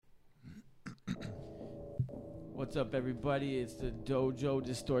What's up, everybody? It's the Dojo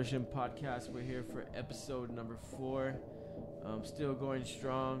Distortion podcast. We're here for episode number 4. Still going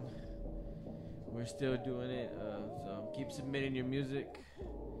strong. We're still doing it. So keep submitting your music.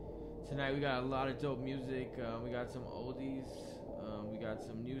 Tonight we got a lot of dope music. We got some oldies. We got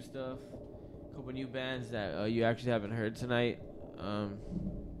some new stuff. A couple new bands that you actually haven't heard tonight. You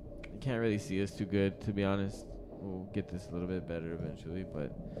can't really see us too good, to be honest. We'll get this a little bit better eventually,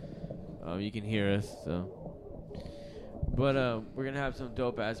 but you can hear us, so. But we're going to have some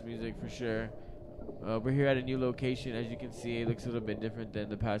dope-ass music for sure. We're here at a new location. As you can see, it looks a little bit different than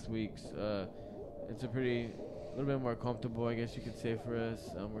the past weeks. It's a little bit more comfortable, I guess you could say, for us.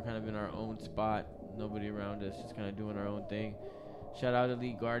 We're kind of in our own spot. Nobody around us, just kind of doing our own thing. Shout out to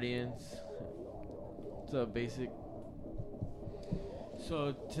Elite Guardians. What's up, Basic?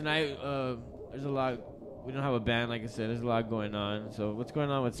 So tonight, there's a lot. We don't have a band, like I said. There's a lot going on. So what's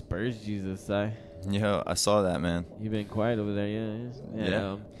going on with Spurs, Jesus? Yo, I saw that, man. You've been quiet over there,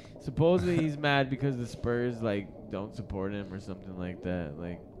 yeah. Supposedly he's mad because the Spurs don't support him or something like that.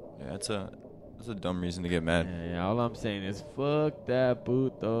 Yeah, that's a dumb reason to get mad. Yeah. All I'm saying is fuck that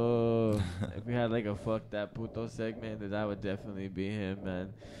puto. If we had a fuck that puto segment, then that would definitely be him,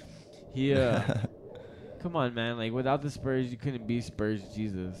 man. He come on, man. Without the Spurs, you couldn't be Spurs,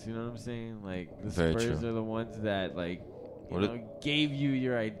 Jesus. You know what I'm saying? The Very Spurs true. are the ones that gave you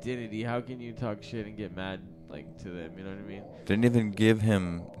your identity. How can you talk shit and get mad to them? You know what I mean? Didn't even give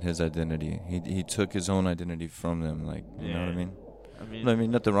him his identity. He took his own identity from them. You know what I mean? I mean,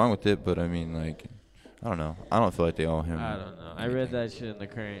 nothing wrong with it, but I mean, I don't know. I don't feel like they owe him. I don't know. I read that shit in the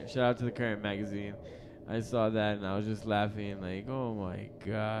Current. Shout out to the Current magazine. I saw that and I was just laughing oh my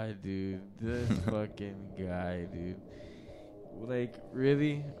god, dude. This fucking guy, dude.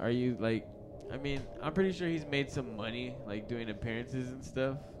 Really? Are you I mean, I'm pretty sure he's made some money, doing appearances and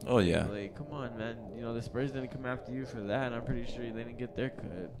stuff. Oh, yeah. Come on, man. You know, the Spurs didn't come after you for that, and I'm pretty sure they didn't get their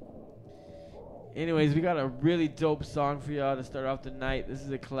cut. Anyways, we got a really dope song for y'all to start off the night. This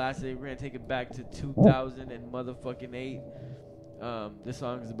is a classic. We're going to take it back to 2008. This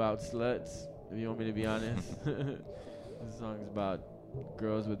song is about sluts, if you want me to be honest. This song is about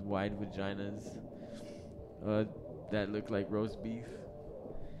girls with wide vaginas that look like roast beef.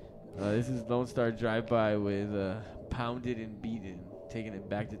 This is Lone Star Drive-By with Pounded and Beaten, taking it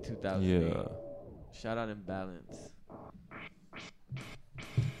back to 2008. Yeah. Shout out Imbalance.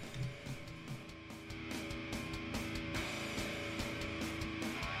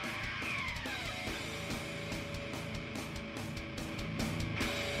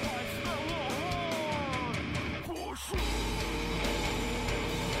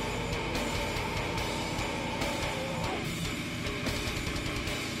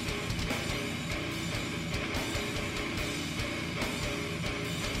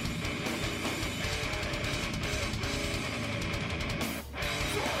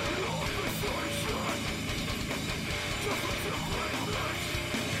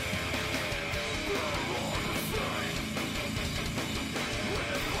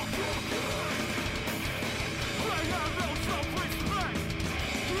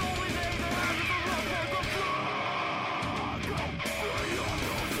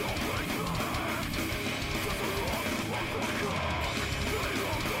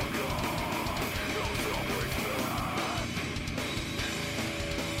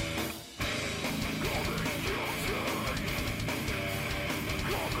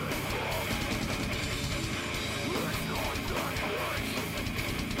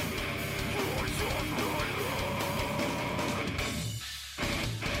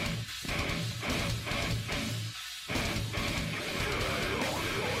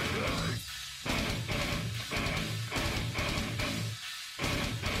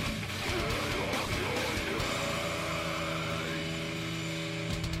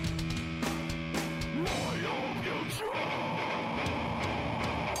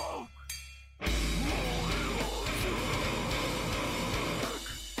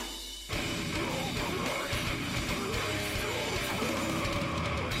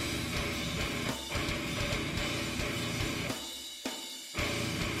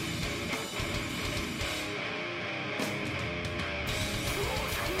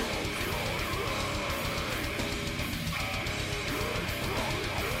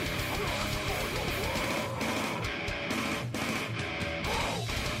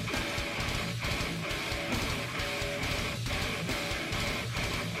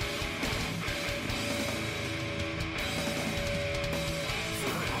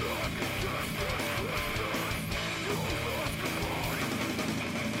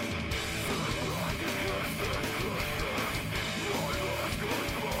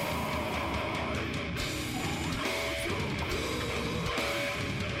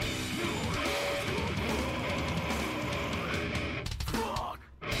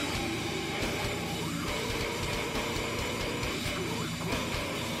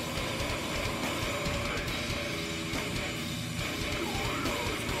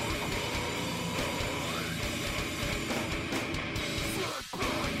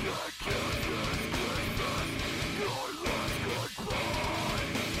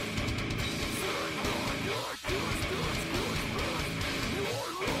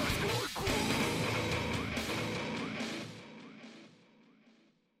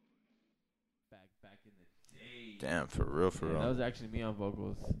 Damn, for real, for real. That was actually me on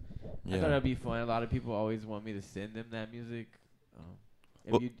vocals. Yeah. I thought that'd be fun. A lot of people always want me to send them that music.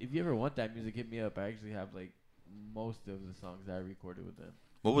 If you ever want that music, hit me up. I actually have like most of the songs that I recorded with them.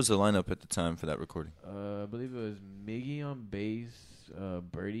 What was the lineup at the time for that recording? I believe it was Miggy on bass,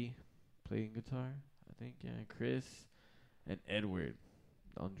 Birdie playing guitar, I think, yeah, Chris, and Edward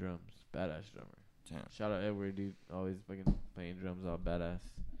on drums. Badass drummer. Damn. Shout out Edward, dude. Always fucking playing drums all badass.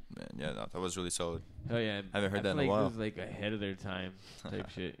 Man, yeah, that was really solid. Hell yeah. I haven't heard that in a a while. It was like ahead of their time type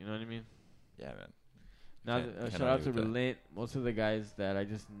shit. You know what I mean? Yeah, man. Now, shout out to Relent. Most of the guys that I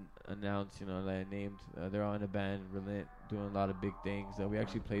just announced, that I named, they're all in a band. Relent, doing a lot of big things. We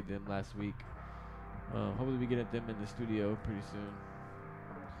actually played them last week. Hopefully we get them in the studio pretty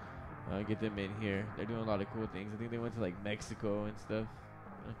soon. Get them in here. They're doing a lot of cool things. I think they went to like Mexico and stuff.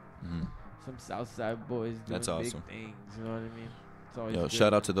 Some Southside boys doing That's awesome. big things. You know what I mean? It's always Yo, good.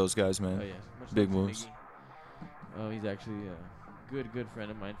 shout out to those guys, man. Oh yeah, much big love to moves. Miggy. He's actually a good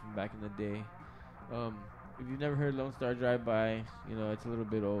friend of mine from back in the day. If you've never heard Lone Star Drive By, it's a little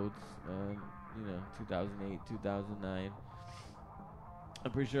bit old. 2008, 2009.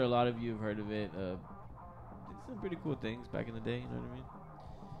 I'm pretty sure a lot of you have heard of it. Did some pretty cool things back in the day, you know what I mean?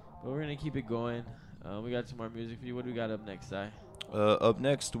 But we're going to keep it going. We got some more music for you. What do we got up next, Si? Up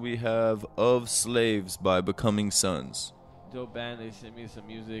next, we have Of Slaves by Becoming Sons. Dope band. They sent me some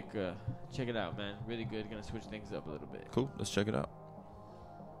music. Check it out, man. Really good. Going to switch things up a little bit. Cool. Let's check it out.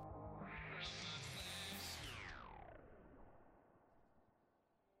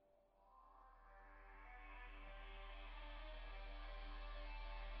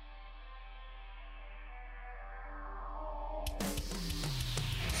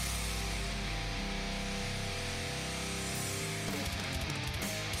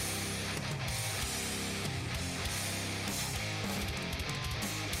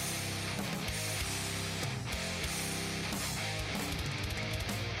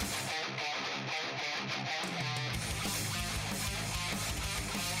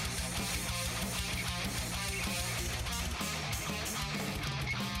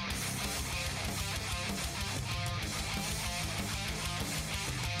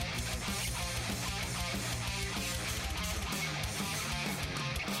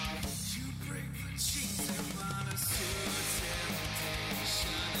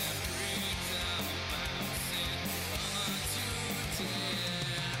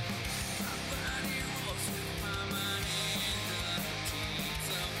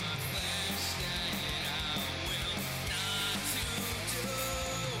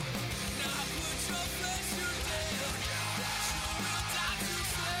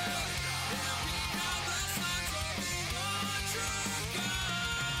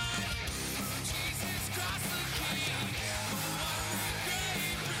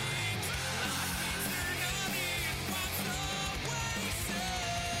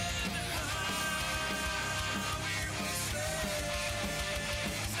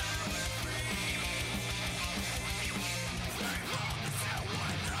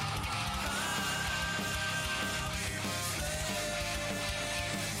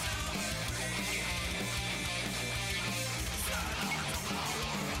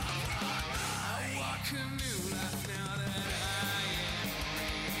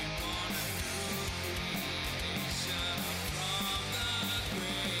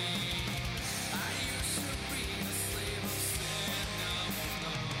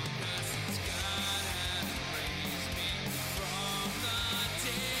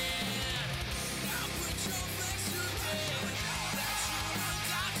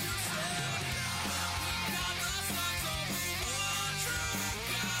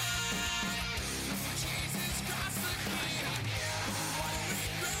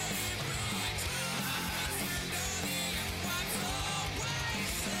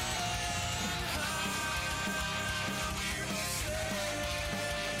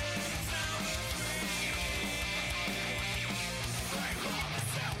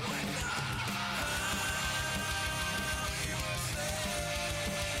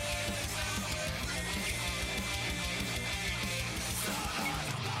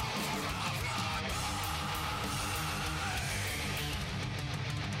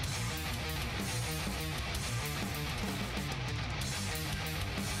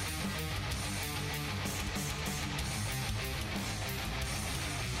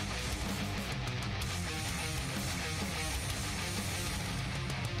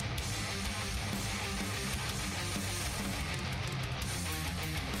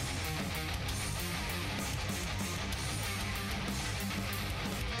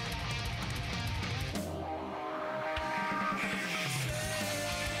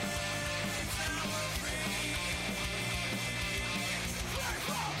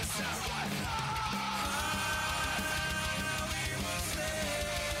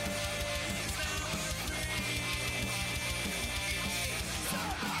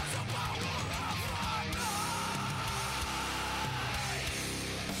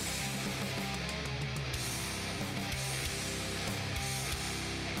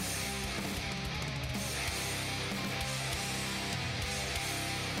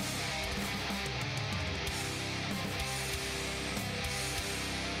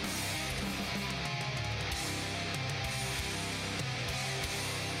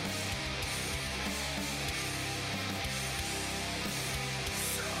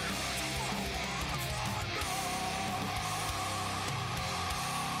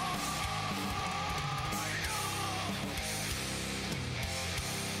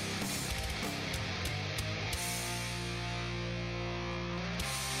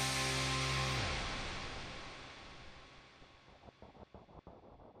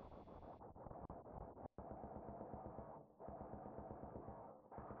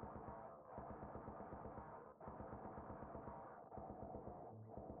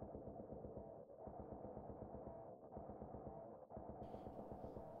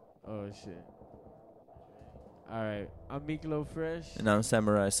 Oh, shit. All right. I'm Miklo Fresh. And I'm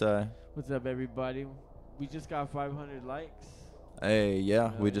Samurai Sai. What's up, everybody? We just got 500 likes. Hey,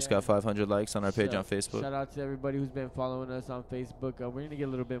 yeah. We just got 500 likes on our page on Facebook. Shout out to everybody who's been following us on Facebook. We're going to get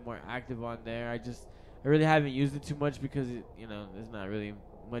a little bit more active on there. I really haven't used it too much because, there's not really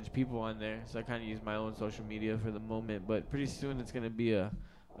much people on there. So I kind of use my own social media for the moment. But pretty soon it's going to be a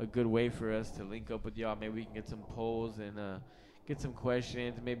good way for us to link up with y'all. Maybe we can get some polls and get some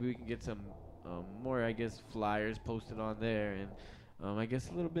questions. Maybe we can get some more, I guess, flyers posted on there. And I guess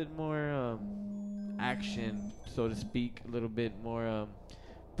a little bit more action, so to speak, a little bit more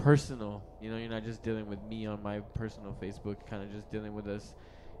personal. You're not just dealing with me on my personal Facebook, kind of just dealing with us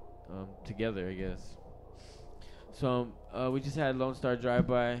together, I guess. So we just had Lone Star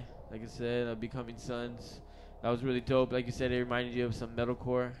Drive-By, like I said, Becoming Sons. That was really dope. Like you said, it reminded you of some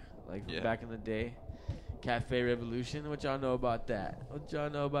metalcore, like from back in the day. Cafe Revolution, what y'all know about that? What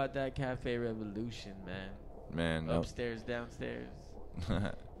y'all know about that Cafe Revolution, man? Upstairs, downstairs.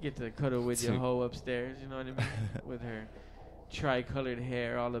 Get to cuddle with your hoe upstairs, you know what I mean? With her tri-colored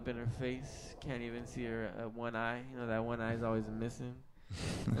hair all up in her face. Can't even see her one eye. That one eye is always missing.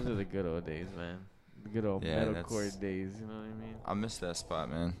 Those are the good old days, man. The good old metalcore days, you know what I mean? I miss that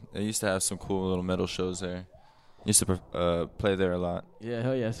spot, man. They used to have some cool little metal shows there. Used to play there a lot. Yeah,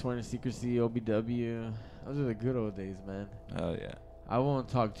 hell yeah. Sworn to Secrecy, OBW. Those are the good old days, man. Hell yeah. I won't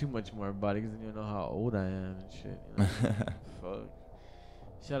talk too much more about it because you know how old I am and shit. Fuck.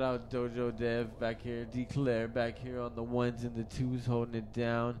 Shout out Dojo Dev back here. Declare back here on the ones and the twos holding it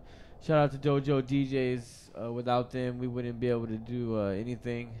down. Shout out to Dojo DJs. Without them, we wouldn't be able to do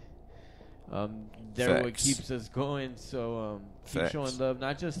anything. They're what keeps us going. So keep showing love,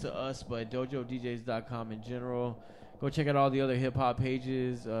 not just to us, but dojodjs.com in general. Go check out all the other hip hop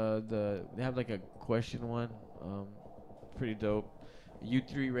pages. They have like a question one. Pretty dope.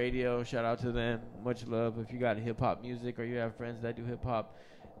 U3 Radio, shout out to them. Much love. If you got hip hop music or you have friends that do hip hop,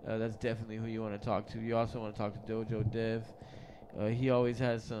 that's definitely who you want to talk to. You also want to talk to Dojo Dev. He always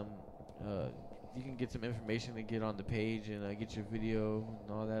has some. You can get some information to get on the page and get your video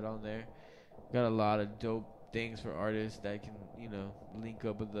and all that on there. Got a lot of dope things for artists that can, link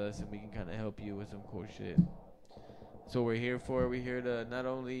up with us and we can kind of help you with some cool shit. So we're here to not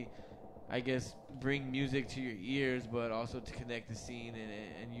only, I guess, bring music to your ears, but also to connect the scene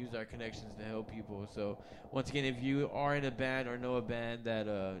and use our connections to help people. So once again, if you are in a band or know a band that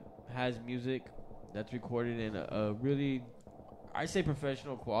has music that's recorded in a really, I say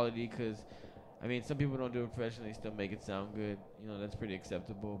professional quality, because some people don't do it professionally, still make it sound good. That's pretty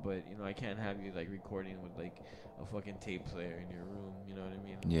acceptable. But, I can't have you, recording with, a fucking tape player in your room. You know what I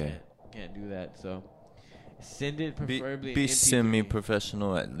mean? Yeah. Can't do that. So send it preferably be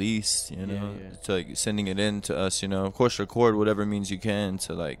semi-professional at least, Yeah. It's sending it in to us, Of course, record whatever means you can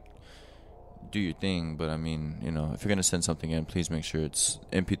to, do your thing. But, if you're going to send something in, please make sure it's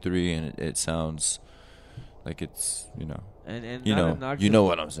MP3 and it sounds like it's, And you know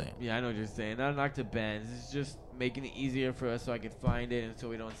what I'm saying. Yeah, I know what you're saying. Not a knock to bands. It's just making it easier for us so I can find it and so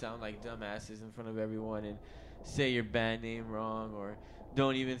we don't sound like dumbasses in front of everyone and say your band name wrong, or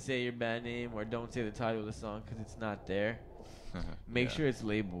don't even say your band name, or don't say the title of the song because it's not there. Make sure it's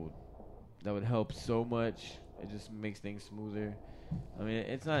labeled. That would help so much. It just makes things smoother.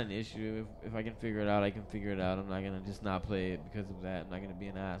 It's not an issue. If I can figure it out, I can figure it out. I'm not going to just not play it because of that. I'm not going to be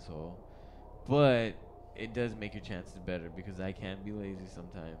an asshole. But it does make your chances better because I can be lazy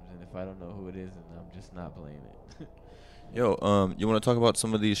sometimes, and if I don't know who it is, then I'm just not playing it. Yo, you want to talk about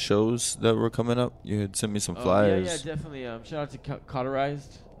some of these shows that were coming up? You had sent me some flyers. Yeah, definitely. Shout out to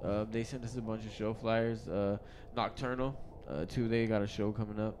Cauterized. They sent us a bunch of show flyers. Nocturnal, too. They got a show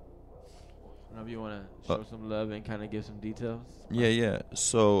coming up. I don't know if you want to show some love and kind of give some details. Yeah.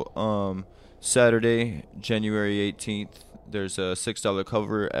 So, Saturday, January 18th, there's a $6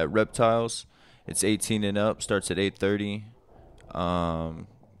 cover at Reptiles. It's 18 and up, starts at 8:30.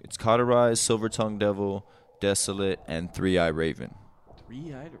 It's Cauterized, Silver Tongue Devil, Desolate, and Three-Eye Raven.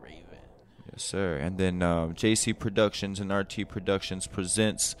 Three-Eyed Raven. Yes, sir. And then JC Productions and RT Productions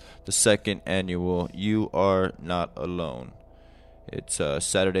presents the second annual You Are Not Alone. It's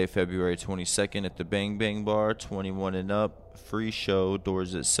Saturday, February 22nd at the Bang Bang Bar, 21 and up. Free show,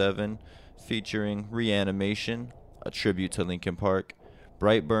 doors at 7, featuring Reanimation, a tribute to Linkin Park,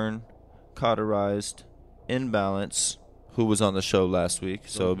 Brightburn, Cauterized, Imbalance, who was on the show last week.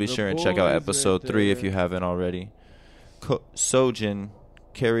 So be sure and check out episode 3 if you haven't already. Sojin,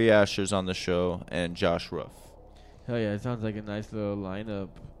 Carrie Asher's on the show, and Josh Ruff. Hell yeah, it sounds like a nice little lineup.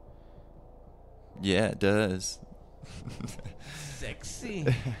 Yeah, it does. Sexy.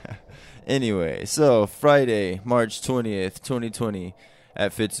 Anyway, so Friday, March 20th, 2020,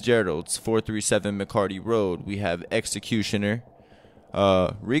 At Fitzgerald's, 437 McCarty Road, we have Executioner.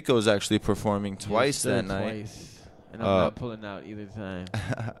 Rico's actually performing twice that night. Twice. And I'm not pulling out either time.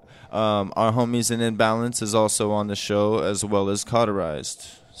 Our homies in Imbalance is also on the show, as well as Cauterized.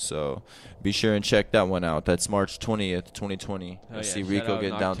 So be sure and check that one out. That's March 20th, 2020. I see Rico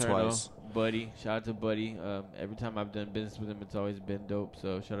getting down twice. Buddy, shout out to Buddy. Every time I've done business with him, it's always been dope.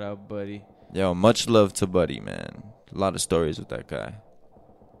 So shout out, Buddy. Yo, much love to Buddy, man. A lot of stories with that guy.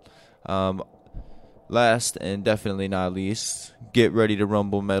 Last and definitely not least, get ready to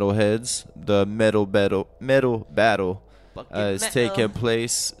rumble, metalheads. The metal battle is taking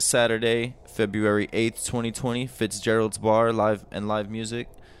place Saturday, February 8th, 2020. Fitzgerald's Bar, live music.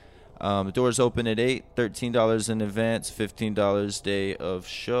 The doors open at 8, $13 in advance, $15 day of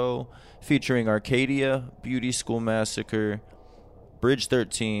show. Featuring Arcadia, Beauty School Massacre, Bridge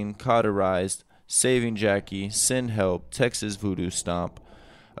 13, Cauterized, Saving Jackie, Sin Help, Texas Voodoo Stomp,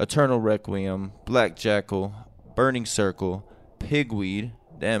 Eternal Requiem, Black Jackal, Burning Circle, Pigweed.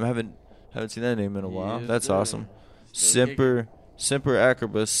 Damn, I haven't seen that name in a while. That's awesome. Semper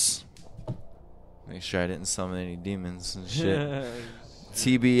Acrobus. Make sure I didn't summon any demons and shit.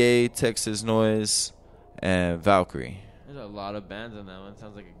 TBA, Texas Noise, and Valkyrie. There's a lot of bands on that one.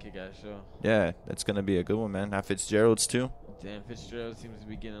 Sounds like a kick-ass show. Yeah, that's going to be a good one, man. At Fitzgerald's, too. Damn, Fitzgerald seems to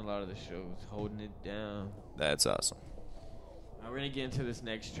be getting a lot of the shows, holding it down. That's awesome. We're going to get into this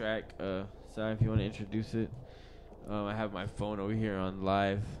next track. Sorry if you want to introduce it. I have my phone over here on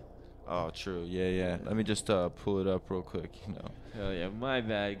live. Oh, true. Yeah. Let me just pull it up real quick, Hell yeah. My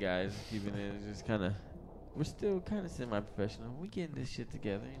bad, guys. Keeping it just kind of... We're still kind of semi-professional. We getting this shit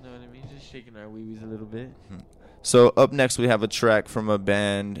together, you know what I mean? Just shaking our wee-wees a little bit. So up next we have a track from a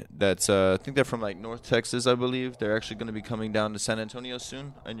band that's, I think they're from like North Texas, I believe. They're actually going to be coming down to San Antonio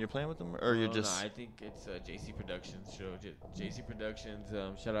soon. And you're playing with them? Or you're just... No, I think it's JC Productions show. JC Productions,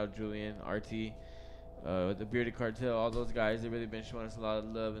 shout out Julian, RT, the Bearded Cartel, all those guys. They've really been showing us a lot of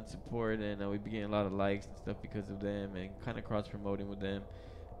love and support. And we've been getting a lot of likes and stuff because of them and kind of cross-promoting with them.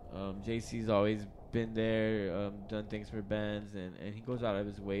 JC's always been there, done things for bands, and he goes out of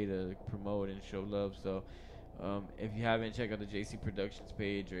his way to promote and show love. So if you haven't, check out the JC Productions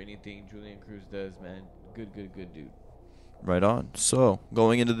page or anything Julian Cruz does, man. Good dude. Right on. So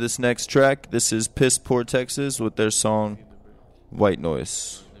going into this next track, this is Piss Poor Texas with their song White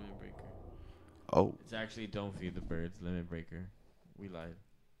Noise. Limit Breaker. Oh. It's actually Don't Feed the Birds, Limit Breaker. We lied.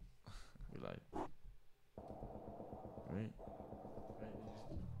 Right?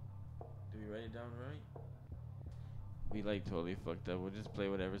 Do we write it down right? We totally fucked up. We'll just play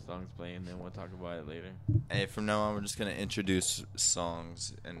whatever song's playing, and then we'll talk about it later. Hey, from now on, we're just gonna introduce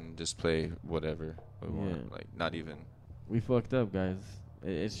songs and just play whatever we want. Not even. We fucked up, guys.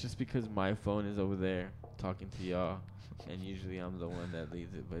 It's just because my phone is over there talking to y'all, and usually I'm the one that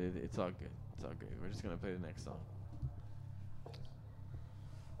leads it. But it's all good. It's all good. We're just gonna play the next song.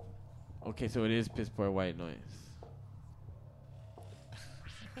 Okay, so it is Piss Poor White Noise.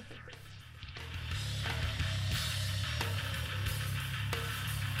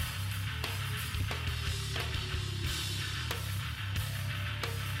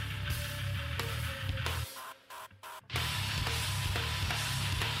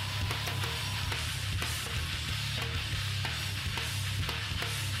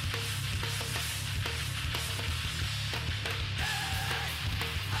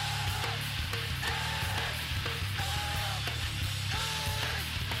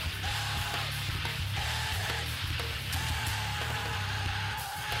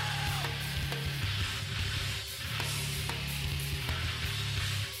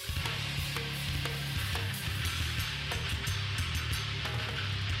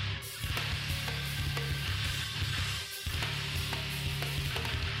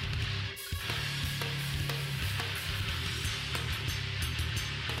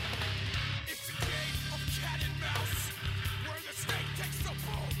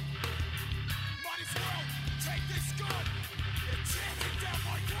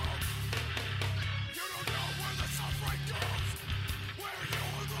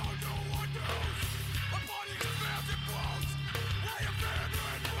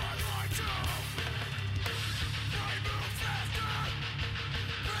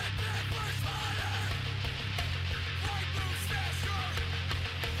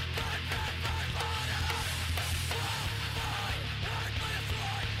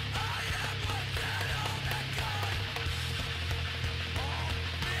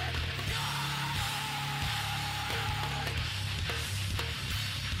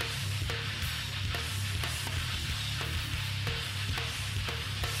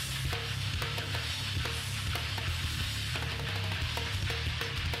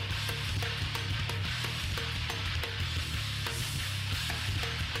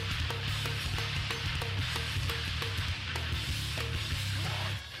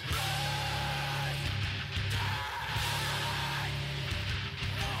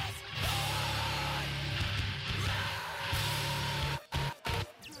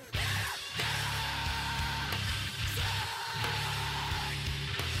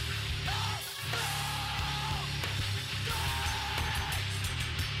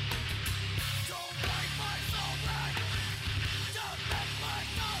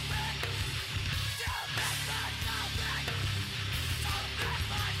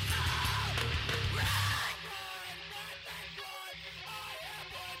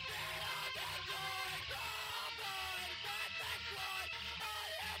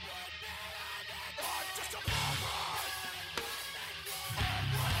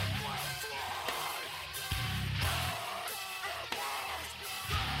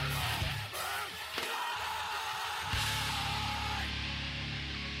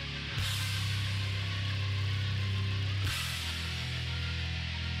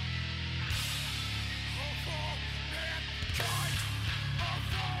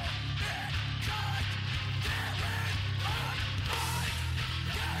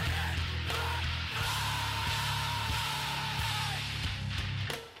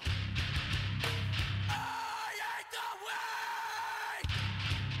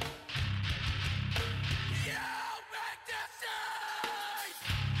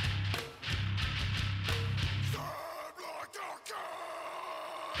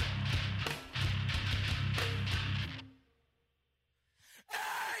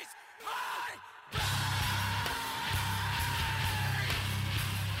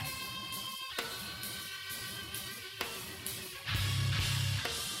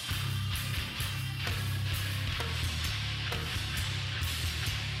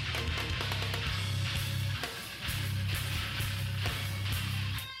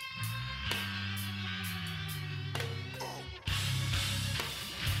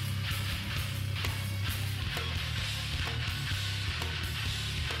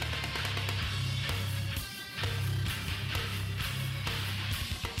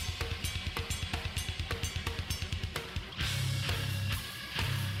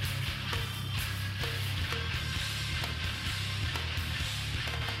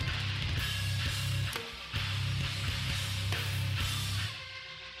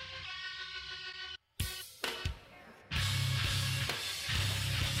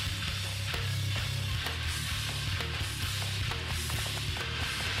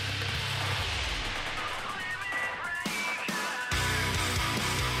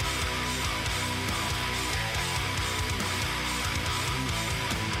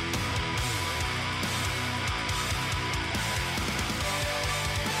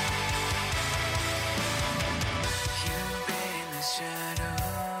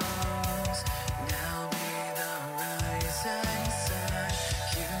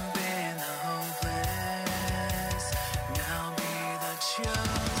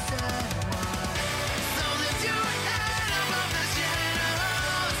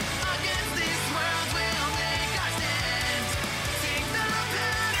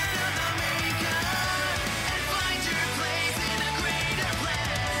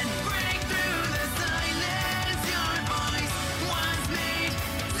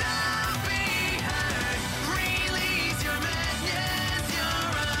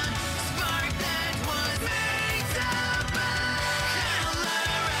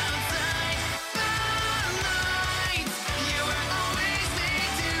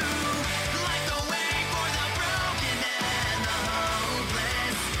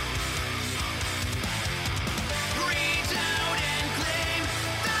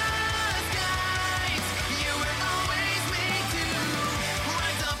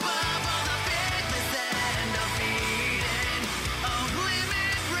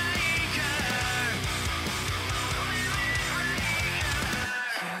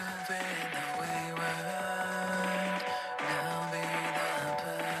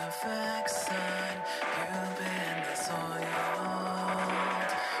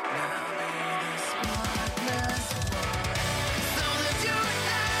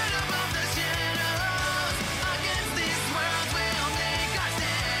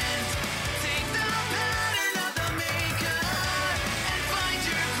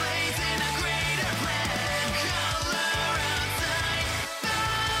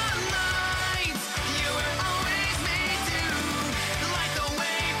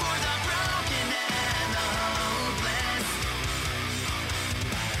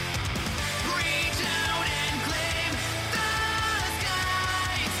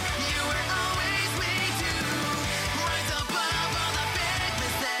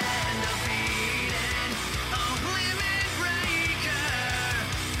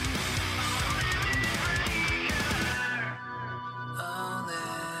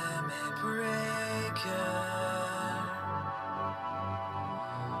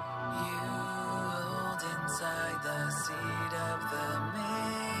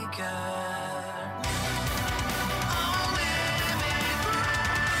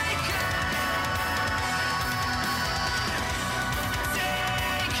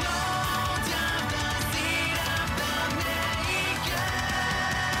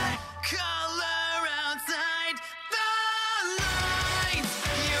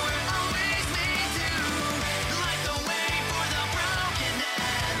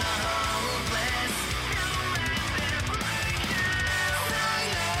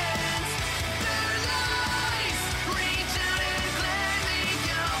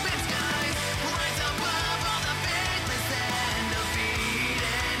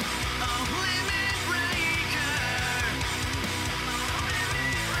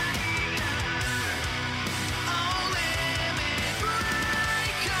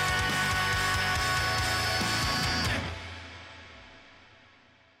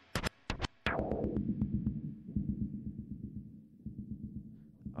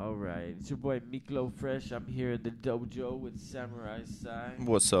 All right, it's your boy Miklo Fresh. I'm here in the dojo with Samurai Sai,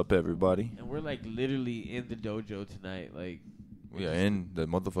 What's up, everybody? and we're like literally in the dojo tonight. Like We are in the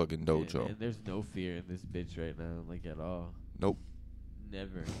motherfucking dojo. and there's no fear in this bitch right now, like at all. Nope.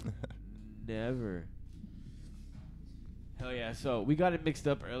 Never, never. Hell yeah! So we got it mixed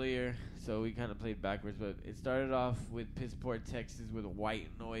up earlier, so we kind of played backwards. But it started off with Pissport, Texas, with White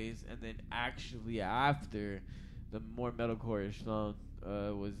Noise, and then actually after the more metalcore-ish song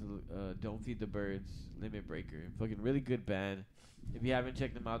was Don't Feed the Birds, Limit Breaker. Fucking really good band. If you haven't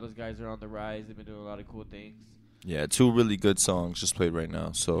checked them out, those guys are on the rise. They've been doing a lot of cool things. Yeah, two really good songs just played right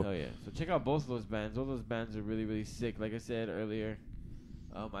now. So Hell yeah! So check out both of those bands. All those bands are really, really sick. Like I said earlier,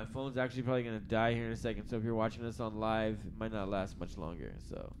 my phone's actually probably gonna die here in a second. So if you're watching this on live, it might not last much longer.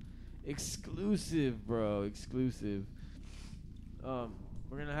 So exclusive, bro, exclusive.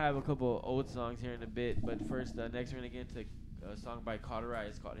 We're gonna have a couple old songs here in a bit, but first, next we're gonna get into a song by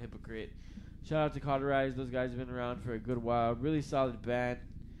Cauterize called Hypocrite. Shout out to Cauterize. Those guys have been around for a good while. Really solid band.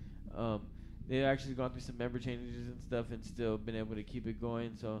 They've actually gone through some member changes and stuff and still been able to keep it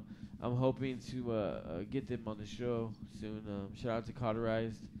going. So I'm hoping to get them on the show soon. Shout out to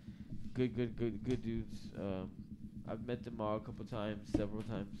Cauterized. Good dudes. I've met them all a couple times, several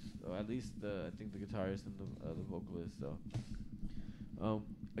times. Or at least I think the guitarist and the vocalist. So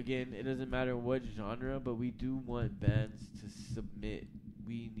again, it doesn't matter what genre, but we do want bands to submit.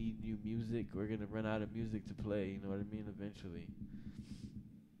 We need new music. We're gonna run out of music to play. You know what I mean? Eventually.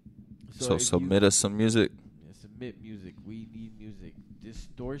 submit us some music. Yeah, submit music. We need music.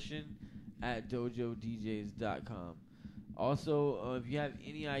 Distortion at dojodjs.com. Also, if you have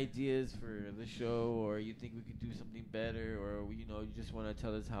any ideas for the show, or you think we could do something better, or you know, you just want to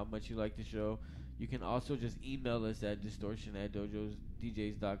tell us how much you like the show, you can also just email us at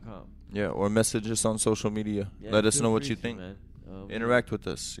distortion@dojodjs.com. Yeah, or message us on social media. Yeah, Let us feel know what free you to, think. man. Interact with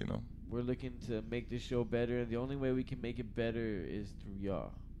us, you know. We're looking to make this show better. The only way we can make it better is through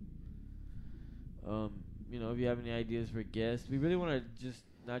y'all. You know, if you have any ideas for guests, we really want to just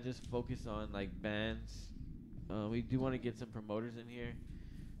not just focus on like bands. We do want to get some promoters in here.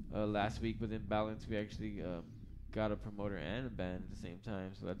 Last week with Imbalance, we actually got a promoter and a band at the same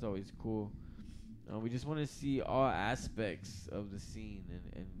time, so that's always cool. We just want to see all aspects of the scene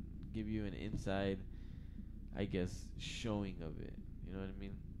and give you an inside, I guess, showing of it. You know what I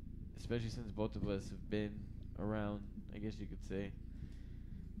mean? Especially since both of us have been around, I guess you could say.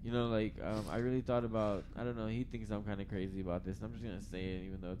 You know, like, I really thought about, I don't know, he thinks I'm kind of crazy about this. I'm just going to say it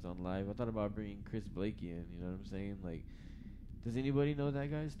even though it's on live. I thought about bringing Chris Blakey in, you know what I'm saying? Like, does anybody know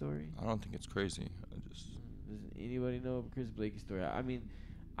that guy's story? I don't think it's crazy. Does anybody know Chris Blakey's story? I mean,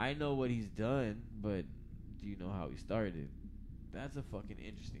 I know what he's done, but do you know how he started? That's a fucking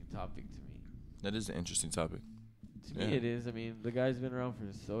interesting topic to me. That is an interesting topic. To me, it is. I mean, the guy's been around for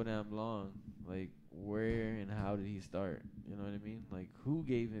so damn long. Like, where and how did he start? You know what I mean? Like, who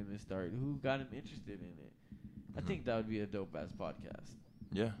gave him his start? Who got him interested in it? I think that would be a dope-ass podcast.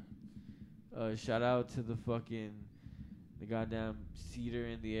 Yeah. Shout out to the goddamn cedar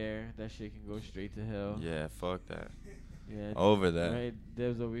in the air. That shit can go straight to hell. Yeah, fuck that. Yeah. Over that. Right?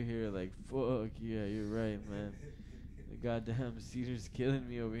 Dev's over here like, fuck, yeah, you're right, man. The goddamn cedar's killing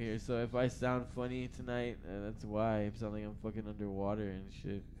me over here. So if I sound funny tonight, that's why. I sound like I'm fucking underwater and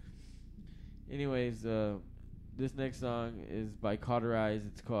shit. Anyways, this next song is by Cauterize.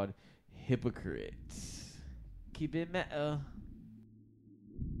 It's called Hypocrites. Keep it metal.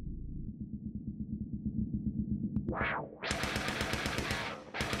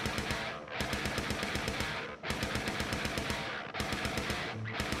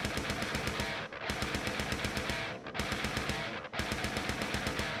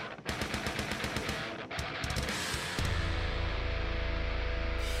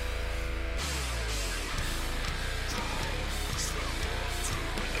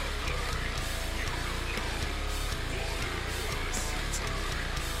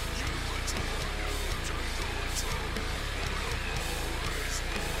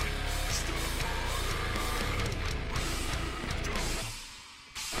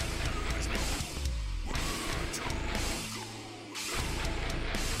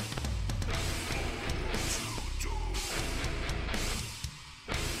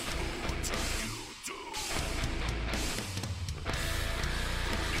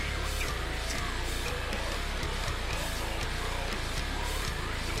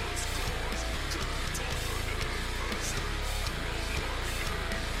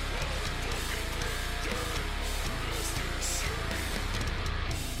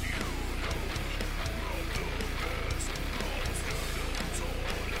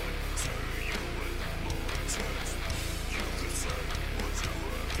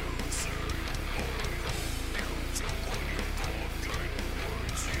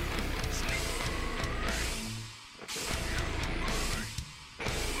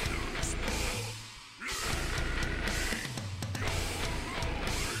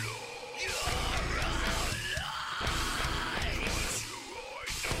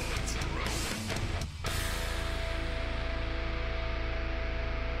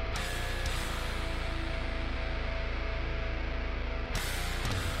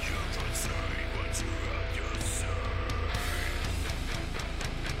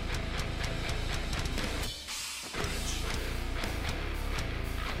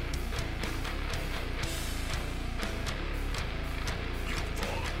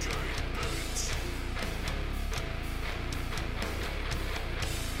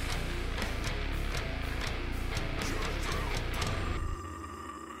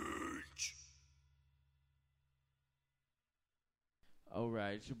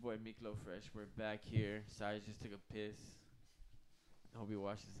 Alright, it's your boy Miklo Fresh. We're back here. Sai just took a piss. I hope he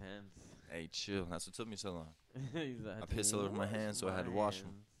washed his hands. Hey, chill. That's what took me so long. He's like, I pissed all over my hands, so I had to wash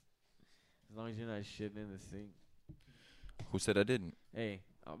them. As long as you're not shitting in the sink. Who said I didn't? Hey,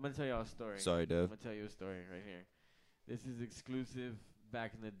 I'm going to tell y'all a story. Sorry, Dev. I'm going to tell you a story right here. This is exclusive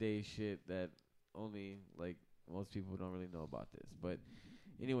back in the day shit that only, like, most people don't really know about this. But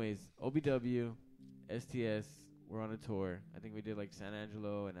anyways, OBW, STS, we're on a tour. I think we did, like, San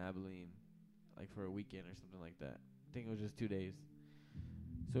Angelo and Abilene, like, for a weekend or something like that. I think it was just 2 days.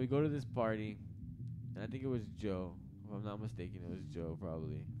 So we go to this party, and I think it was Joe. If I'm not mistaken, it was Joe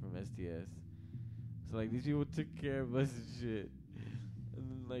probably from STS. So like these people took care of us and shit, and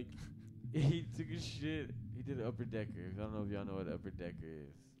then like he took a shit. He did an upper decker. I don't know if y'all know what upper decker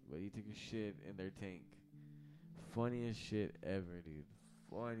is, but he took a shit in their tank. Funniest shit ever, dude.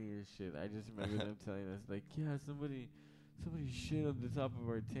 Funniest shit. I just remember them telling us like, yeah, somebody shit on the top of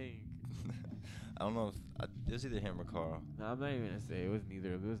our tank. I don't know if it was either him or Carl. No, I'm not even gonna say it was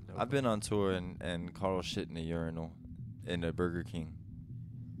neither. It was no. I've been on tour and Carl shit in a urinal in a Burger King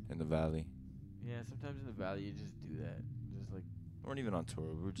in the Valley. Yeah, sometimes in the Valley you just do that. Just like We weren't even on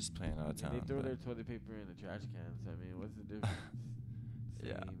tour. We were just playing out of town. they throw their toilet paper in the trash cans. I mean, what's the difference?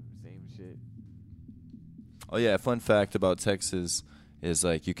 Yeah. Same shit. Oh yeah, fun fact about Texas is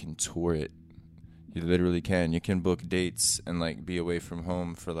like you can tour it. You literally can. You can book dates and like be away from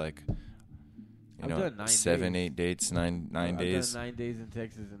home for like I've done 9 7, days. 8 dates, nine days. I've done 9 days in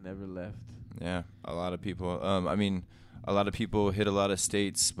Texas and never left. Yeah, a lot of people. I mean, a lot of people hit a lot of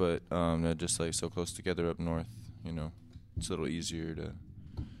states, but they're just like so close together up north. You know, it's a little easier to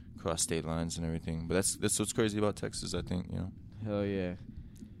cross state lines and everything. But that's what's crazy about Texas, I think. You know. Hell yeah.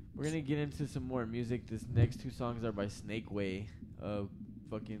 We're gonna get into some more music. This next 2 songs are by Snake Way.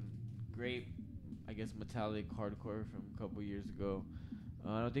 Fucking great, I guess, metallic hardcore from a couple years ago.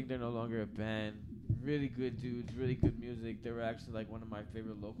 I don't think they're no longer a band. Really good dudes, really good music. They were actually like one of my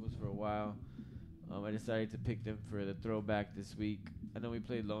favorite locals for a while. I decided to pick them for the throwback this week. I know we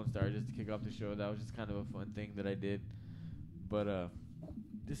played Lone Star just to kick off the show. That was just kind of a fun thing that I did. But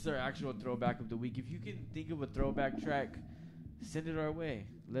this is our actual throwback of the week. If you can think of a throwback track, send it our way.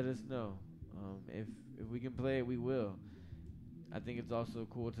 Let us know. If we can play it, we will. I think it's also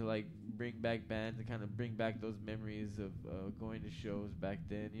cool to like bring back bands and kind of bring back those memories of going to shows back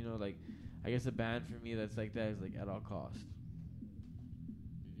then. You know, like I guess a band for me that's like that is like At All Cost.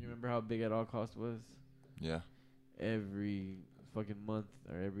 You remember how big At All Cost was? Yeah. Every fucking month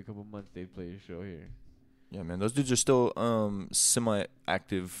or every couple months they'd play a show here. Yeah, man. Those dudes are still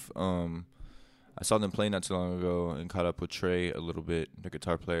semi-active. I saw them play not too long ago and caught up with Trey a little bit, the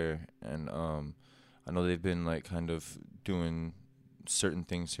guitar player, and I know they've been like kind of doing certain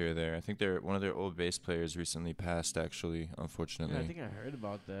things here or there. I think one of their old bass players recently passed, actually, unfortunately. Yeah, I think I heard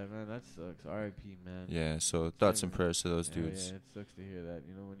about that, man. That sucks. R.I.P., man. Yeah, so thoughts and prayers to those dudes. Yeah, it sucks to hear that.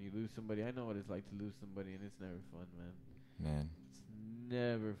 You know, when you lose somebody, I know what it's like to lose somebody, and it's never fun, man. Man. It's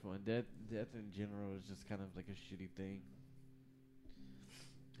never fun. Death in general is just kind of like a shitty thing.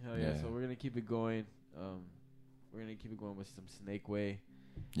 Hell yeah. So we're gonna keep it going. We're gonna keep it going with some Snake Way.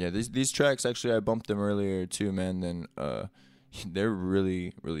 Yeah, these tracks actually I bumped them earlier too, man. Then they're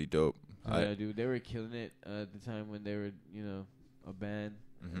really really dope. Yeah, dude, they were killing it at the time when they were, you know, a band.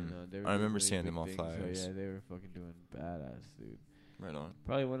 Mm-hmm. And, they were I remember really seeing big them on things. flyers. So yeah, they were fucking doing badass, dude. Right on.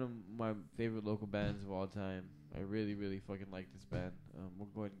 Probably one of my favorite local bands of all time. I really really fucking like this band. We'll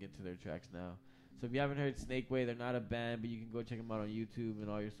go ahead and get to their tracks now. So if you haven't heard Snake Way, they're not a band, but you can go check them out on YouTube and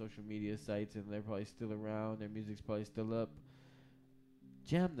all your social media sites, and they're probably still around. Their music's probably still up.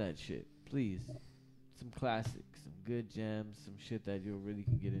 Jam that shit, please. Some classics, some good jams, some shit that you really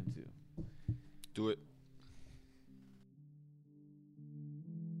can get into. Do it.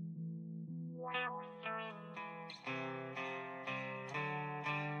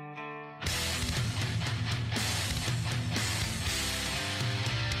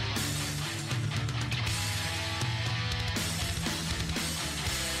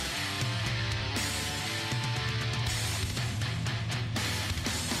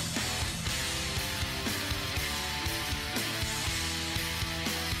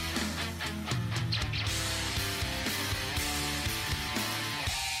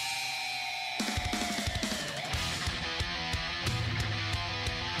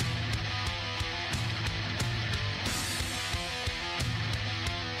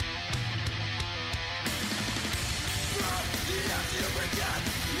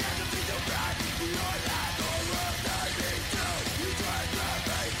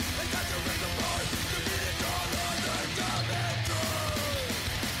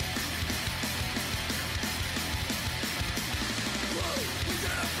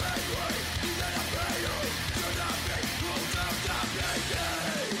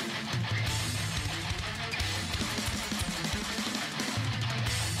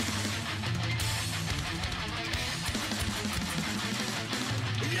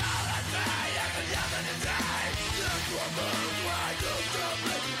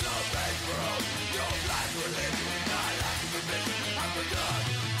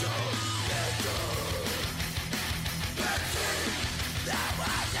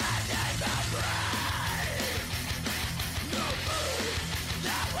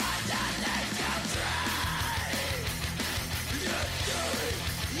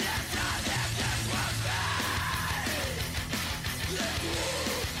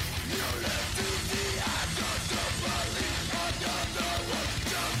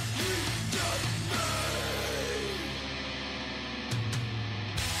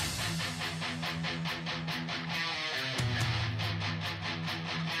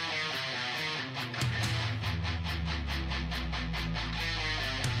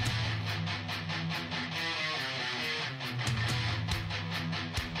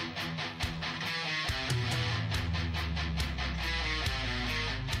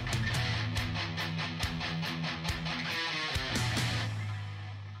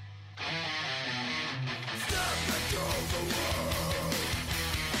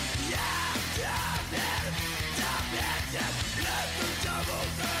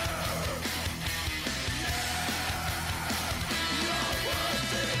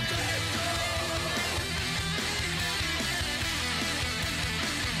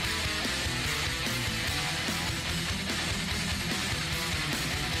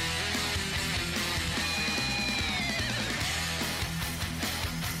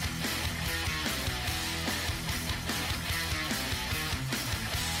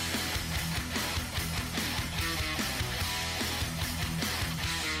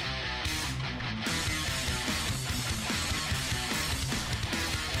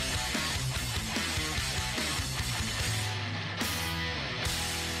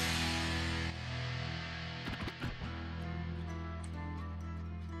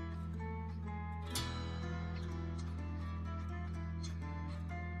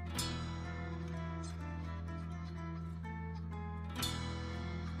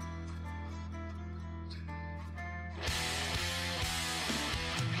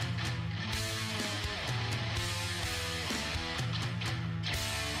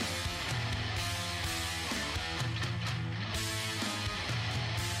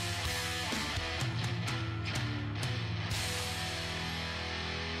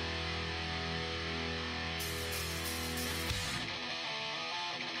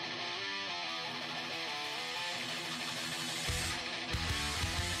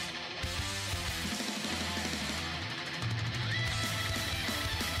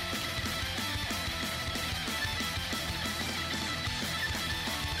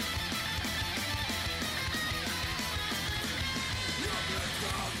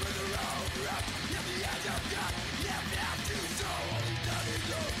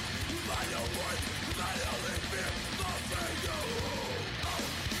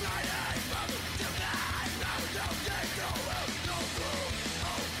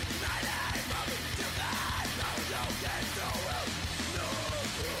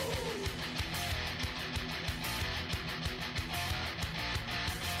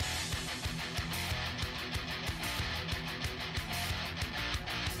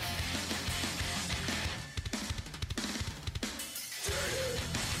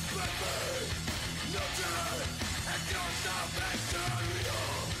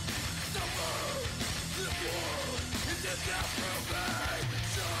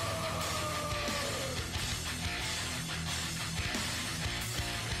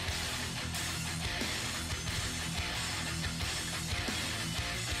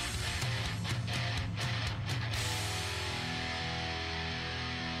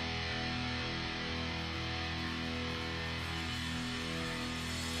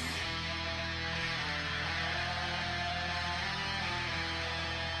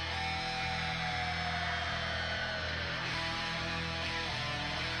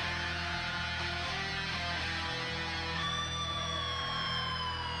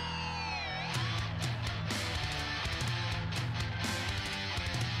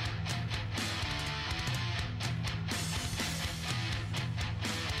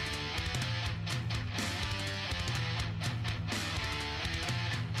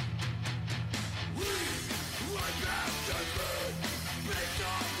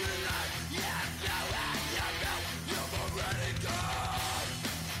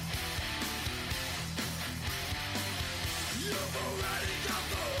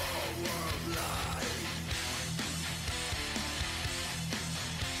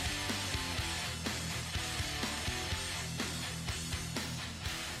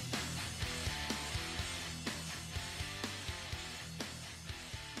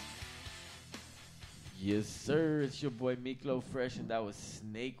 Yes, sir. It's your boy Miklo Fresh, and that was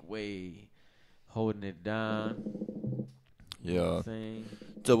Snake Way holding it down. You know what Yeah. I'm saying?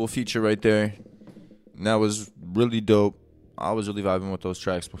 Double feature right there. And that was really dope. I was really vibing with those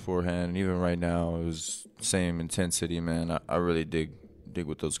tracks beforehand, and even right now, it was same intensity, man. I really dig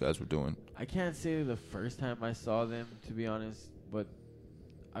what those guys were doing. I can't say the first time I saw them, to be honest, but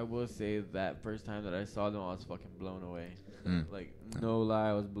I will say that first time that I saw them, I was fucking blown away. Like, no lie,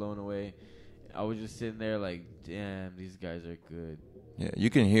 I was blown away. I was just sitting there like, damn, these guys are good. Yeah, you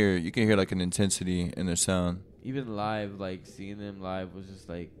can hear like an intensity in their sound. Even live, like, seeing them live was just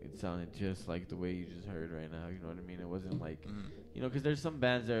like, it sounded just like the way you just heard right now, you know what I mean? It wasn't like, you know, because there's some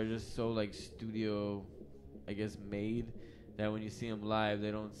bands that are just so, like, studio, I guess, made, that when you see them live,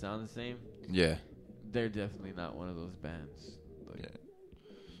 they don't sound the same. Yeah. They're definitely not one of those bands. Like, Yeah.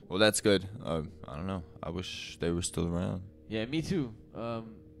 Well, that's good. I don't know. I wish they were still around. Yeah, me too.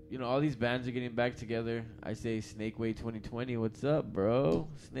 You know, all these bands are getting back together. I say Snake Way 2020. What's up, bro?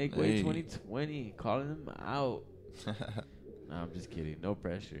 Snake Way 2020. Calling them out. Nah, I'm just kidding. No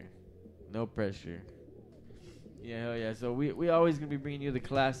pressure. No pressure. Yeah, hell yeah. So we always going to be bringing you the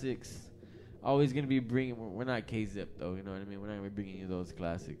classics. Always going to be bringing... We're not K-Zip, though. You know what I mean? We're not going to be bringing you those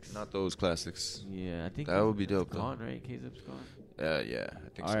classics. Not those classics. Yeah, I think... That would be dope, gone, right? K-Zip's gone? Yeah, I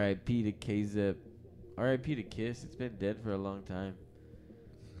think so. R.I.P. to K-Zip. R.I.P. to Kiss. It's been dead for a long time.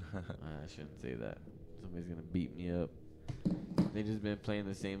 I shouldn't say that. Somebody's gonna beat me up. They just been playing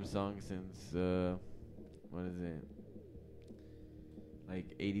the same song since what is it? Like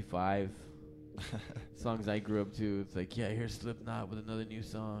 85. Songs I grew up to. It's like, yeah, here's Slipknot with another new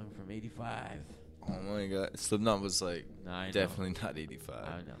song from 85. Oh my god, Slipknot was like definitely not 85.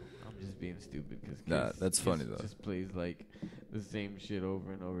 I know. I'm just being stupid because that's funny though. Just plays like the same shit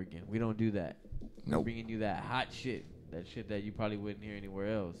over and over again. We don't do that. Nope. We're bringing you that hot shit. That shit that you probably wouldn't hear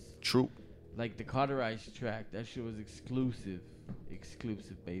anywhere else. True. Like the Cauterized track. That shit was exclusive.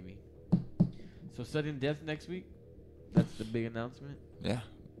 Exclusive, baby. So Sudden Death next week? That's the big announcement? Yeah.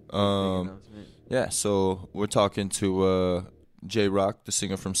 Big announcement. Yeah, so we're talking to J-Rock, the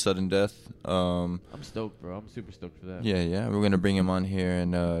singer from Sudden Death. I'm stoked, bro. I'm super stoked for that. Yeah. We're going to bring him on here,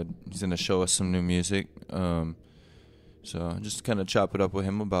 and he's going to show us some new music. So just kind of chop it up with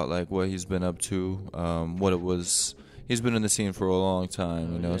him about like what he's been up to, what it was. He's been in the scene for a long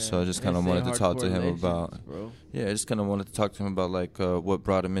time, you know. Yeah. So I just kind of wanted to talk to him about. Bro. Yeah, I just kind of wanted to talk to him about like what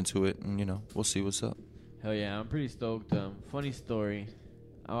brought him into it, and you know, we'll see what's up. Hell yeah, I'm pretty stoked. Funny story,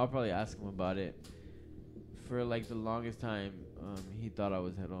 I'll probably ask him about it. For like the longest time, he thought I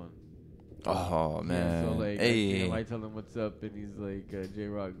was head on. Oh man. Yeah, so like, hey. I tell him what's up, and he's like,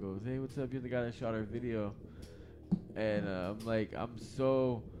 J-Rock goes, "Hey, what's up? You're the guy that shot our video." And I'm like, I'm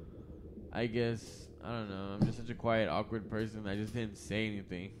so, I guess, I don't know. I'm just such a quiet, awkward person. I just didn't say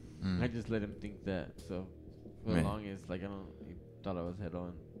anything. I just let him think that. So for the longest, like, he thought I was head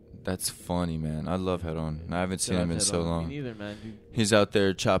on. That's funny, man. I love Head On. I haven't seen him in so long. Me neither, man, dude. He's out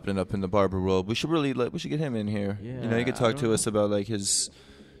there chopping it up in the barber world. We should get him in here. Yeah, you know, he could talk to us about like his,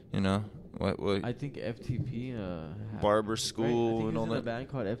 you know, what. I think FTP. Barber school, right? and all that. In a band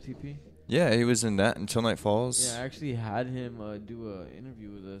called FTP. Yeah, he was in that Until Night Falls. Yeah, I actually had him do an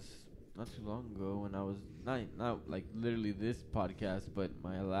interview with us not too long ago when I was not like literally this podcast, but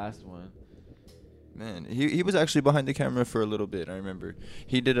my last one. Man, he was actually behind the camera for a little bit. I remember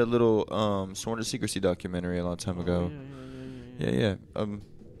he did a little Sworn to Secrecy documentary a long time ago. Yeah. I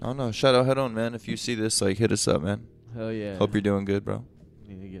don't know. Shout out Head On, man. If you see this, like, hit us up, man. Hell yeah. Hope you're doing good, bro.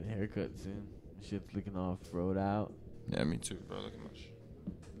 Need to get a haircut soon. Shit's looking all froed out. Yeah, me too, bro. Look at much.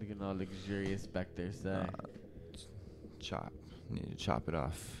 Looking all luxurious back there, side. Need to chop it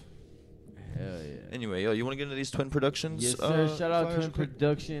off. Hell yeah. Anyway, you want to get into these Twin Productions? Yes, sir. Shout out Twin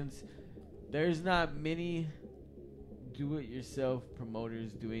Productions. There's not many do-it-yourself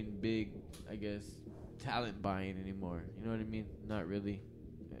promoters doing big, I guess, talent buying anymore. You know what I mean? Not really.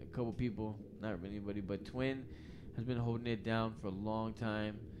 A couple people, not anybody, but Twin has been holding it down for a long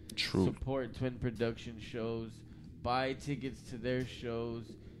time. True. Support Twin Production shows. Buy tickets to their shows.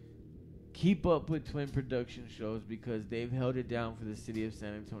 Keep up with Twin Production shows because they've held it down for the city of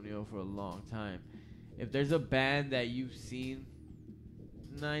San Antonio for a long time. If there's a band that you've seen,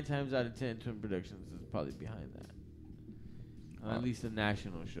 9 times out of 10, Twin Productions is probably behind that. At least the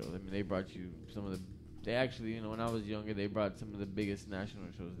national shows. I mean, they brought you some of the... They actually, you know, when I was younger, they brought some of the biggest national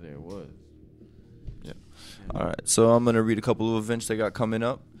shows there was. Yeah. All right, so I'm going to read a couple of events they got coming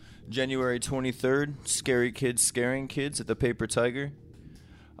up. January 23rd, Scary Kids Scaring Kids at the Paper Tiger.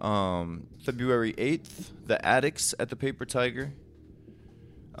 February 8th, The Addicts at the Paper Tiger.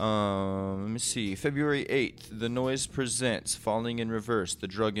 Let me see. February 8th, The Noise presents Falling in Reverse, The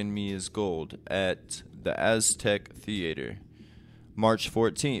Drug in Me is Gold at the Aztec Theater. March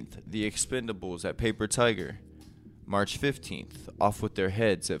 14th, The Expendables at Paper Tiger. March 15th, Off With Their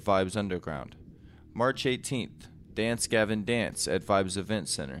Heads at Vibes Underground. March 18th, Dance Gavin Dance at Vibes Event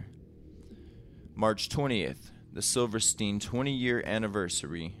Center. March 20th, the Silverstein 20-year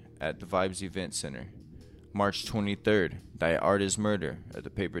anniversary at the Vibes Event Center. March 23rd, Thy Art Is Murder at the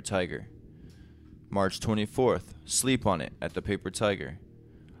Paper Tiger. March 24th, Sleep On It at the Paper Tiger.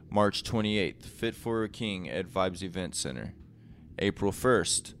 March 28th, Fit for a King at Vibes Event Center. April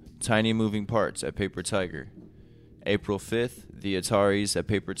 1st, Tiny Moving Parts at Paper Tiger. April 5th, The Ataris at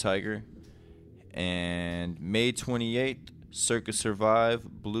Paper Tiger. And May 28th, Circus Survive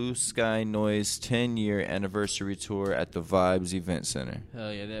Blue Sky Noise 10-year anniversary tour at the Vibes Event Center.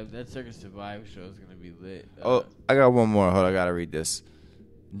 Hell yeah, that Circus Survive show is going to be lit. Oh, I got one more. Hold on, I got to read this.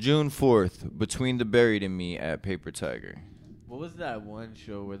 June 4th, Between the Buried and Me at Paper Tiger. What was that one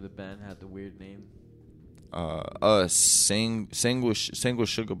show where the band had the weird name? Sangwa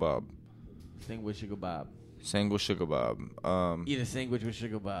Sugar Bob. Sandwich Sugar Bob. Sangwa Sugar Bob. Eat a sandwich with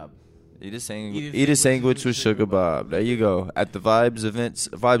Sugar Bob. Eat a sandwich with Sugar Bob. There you go. At the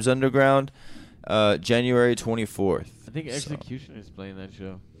Vibes Underground, January 24th. I think Executioner's playing that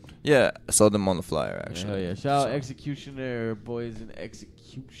show. Yeah, I saw them on the flyer, actually. Yeah. Shout out Executioner, boys in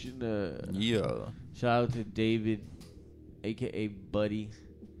Executioner. Yeah. Shout out to David, a.k.a. Buddy.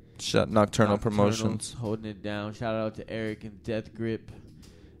 Nocturnal Promotions. Holding it down. Shout out to Eric and Death Grip.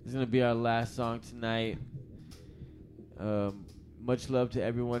 This is going to be our last song tonight. Much love to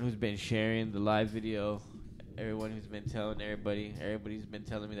everyone who's been sharing the live video. Everyone who's been telling everybody. Everybody's been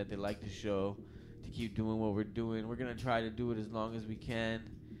telling me that they like the show. To keep doing what we're doing. We're going to try to do it as long as we can.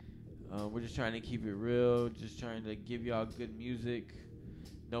 We're just trying to keep it real. Just trying to give y'all good music.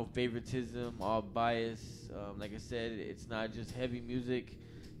 No favoritism. All bias. Like I said, it's not just heavy music.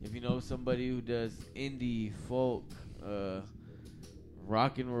 If you know somebody who does indie, folk,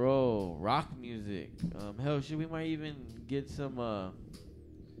 rock and roll, rock music, hell, shit, we might even get some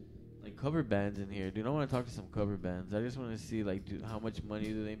like cover bands in here, dude. I want to talk to some cover bands. I just want to see like, dude, how much money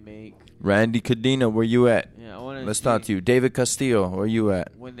do they make? Randy Cadena, where you at? Yeah, I want to. Let's talk to you. David Castillo, where you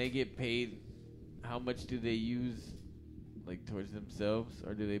at? When they get paid, how much do they use, like towards themselves,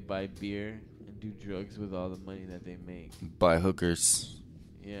 or do they buy beer and do drugs with all the money that they make? Buy hookers.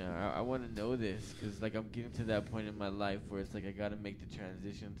 Yeah, I want to know this because, like, I'm getting to that point in my life where it's like I got to make the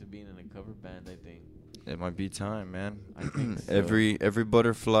transition to being in a cover band, I think. It might be time, man. I think so. Every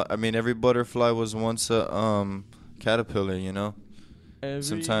butterfly was once a caterpillar, you know?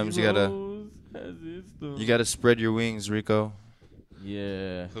 Sometimes you gotta spread your wings, Rico.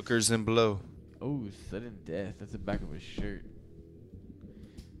 Yeah. Hookers and blow. Oh, sudden death. That's the back of a shirt.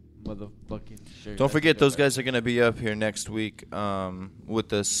 Motherfucking shirt. Don't forget, those guys are gonna be up here next week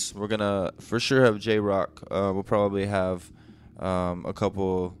with us. We're gonna for sure have J-Rock. We'll probably have a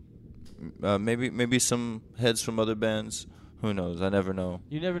couple, maybe some heads from other bands. Who knows? I never know.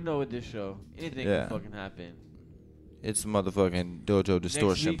 You never know with this show. Anything can fucking happen. It's the motherfucking Dojo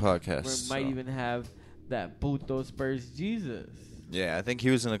Distortion podcast. We might even have that Puto Spurs Jesus. Yeah, I think he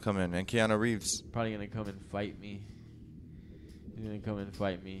was gonna come in, and Keanu Reeves probably gonna come and fight me. He's gonna come and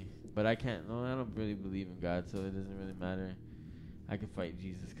fight me, but I can't. No, I don't really believe in God, so it doesn't really matter. I can fight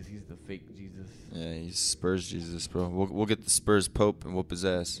Jesus because he's the fake Jesus. Yeah, he's Spurs Jesus, bro. We'll get the Spurs Pope and whoop his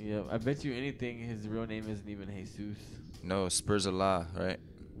ass. Yeah, I bet you anything his real name isn't even Jesus. No, Spurs Allah, right?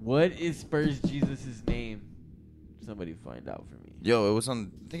 What is Spurs Jesus' name? Somebody find out for me. Yo, it was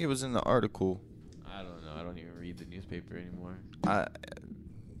on. I think it was in the article. I don't know. I don't even read the newspaper anymore.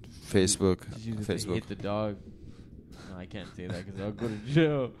 Facebook. Hit the dog. No, I can't say that because I'll go to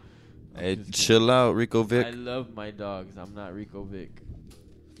jail. Hey, chill out, Rico Vic. I love my dogs. I'm not Rico Vic.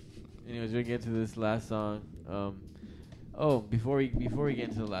 Anyways, we're getting to this last song. Before we get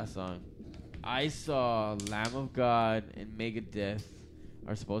into the last song, I saw Lamb of God and Megadeth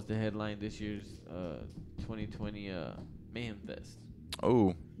are supposed to headline this year's 2020 Mayhem Fest.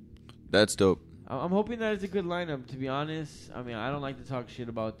 Oh, that's dope. I'm hoping that it's a good lineup, to be honest. I mean, I don't like to talk shit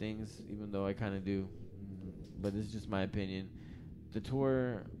about things, even though I kind of do. But this is just my opinion. The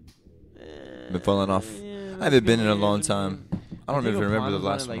tour... been falling off. I haven't been in a long time. I don't even remember the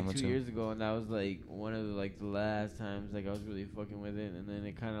last one. Like 2 years ago, and that was like one of the the last times like I was really fucking with it, and then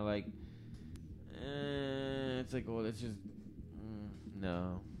it kind of like... it's like, oh, that's just...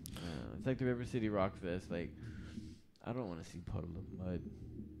 no. It's like the River City Rock Fest. Like, I don't want to see Puddle of Mud.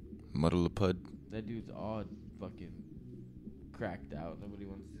 Muddle of Pud. That dude's all fucking cracked out. Nobody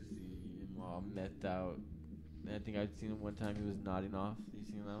wants to see him all methed out. And I think I'd seen him one time. He was nodding off. You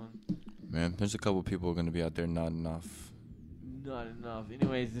seen that one? Man, there's a couple people going to be out there nodding off. not enough.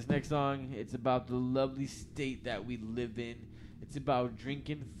 Anyways, this next song, it's about the lovely state that we live in. It's about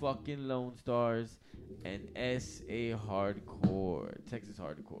drinking fucking Lone Stars and SA hardcore, Texas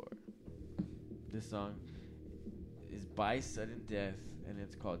hardcore. This song is by Sudden Death, and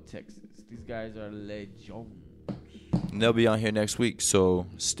it's called Texas. These guys are legends. And they'll be on here next week, so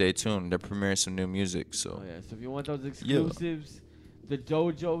stay tuned. They're premiering some new music. So oh yeah, so if you want those exclusives, the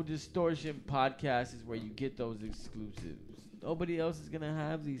Dojo Distortion podcast is where you get those exclusives. Nobody else is gonna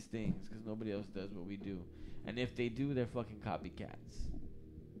have these things because nobody else does what we do. And if they do, they're fucking copycats.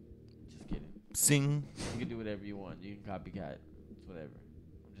 Just kidding. Sing. You can do whatever you want. You can copycat. It's whatever.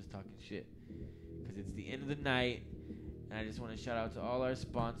 I'm just talking shit. Because it's the end of the night. And I just want to shout out to all our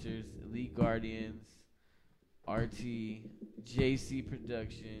sponsors. Elite Guardians. RT. JC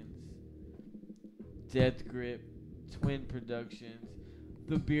Productions. Death Grip. Twin Productions.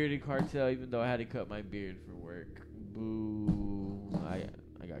 The Bearded Cartel, even though I had to cut my beard for work. Boo. I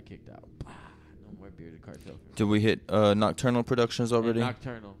got kicked out. No more Bearded Cartel. Did we hit Nocturnal Productions already? And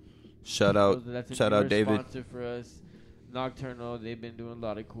Nocturnal. Shout out David. Sponsor for us. Nocturnal, they've been doing a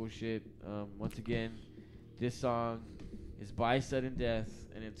lot of cool shit. Once again, this song is by Sudden Death,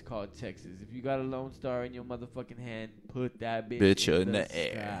 and it's called Texas. If you got a Lone Star in your motherfucking hand, put that bitch in the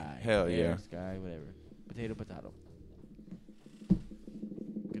air. Sky. Hell yeah. Sky, whatever. Potato, potato.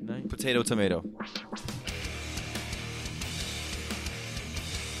 Good night. Potato, tomato.